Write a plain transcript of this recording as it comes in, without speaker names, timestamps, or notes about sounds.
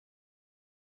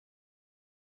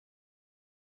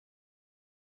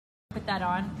that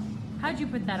on? How'd you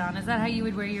put that on? Is that how you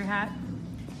would wear your hat?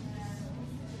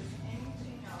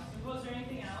 Anything else? Was there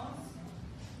anything else?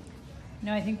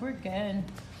 No, I think we're good.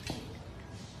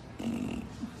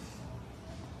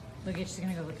 Look, she's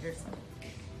gonna go look at herself.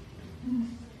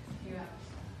 Yeah.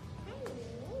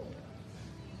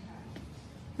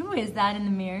 Who is that in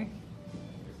the mirror?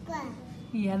 Bird.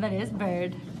 Yeah, that is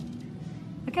Bird.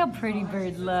 Look how pretty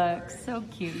Bird looks. So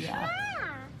cute, yeah.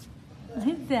 Look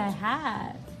at that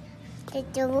hat.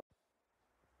 Hello?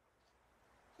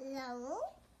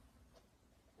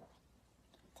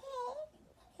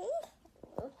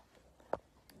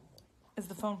 Is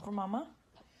the phone for Mama?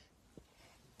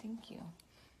 Thank you.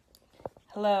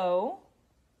 Hello?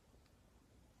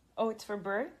 Oh, it's for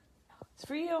Bird? It's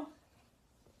for you.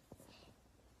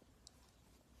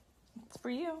 It's for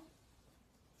you.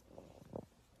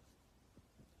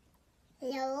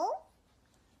 Hello?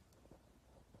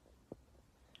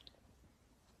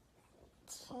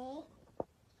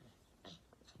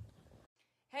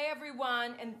 Hey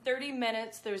everyone, in 30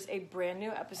 minutes there's a brand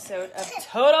new episode of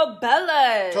Total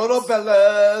Bellas. Total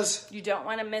Bellas. You don't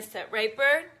want to miss it, right,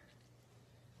 Bird?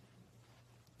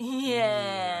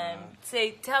 Yeah.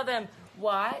 Say, tell them,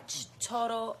 watch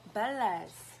Total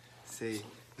Bellas. Say,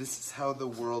 this is how the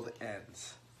world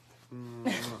ends.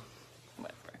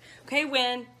 Whatever. Okay,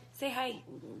 Win. Say hi.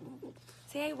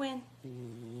 Say hi, Win.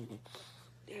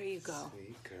 There you go.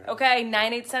 Sweet girl. Okay,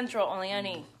 9/8 Central, only on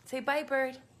E. Say bye,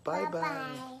 Bird. Bye-bye.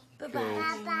 Bye-bye.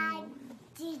 Bye-bye.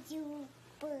 Did you...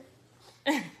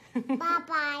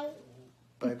 Bye-bye.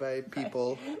 Bye-bye,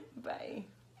 people. Bye.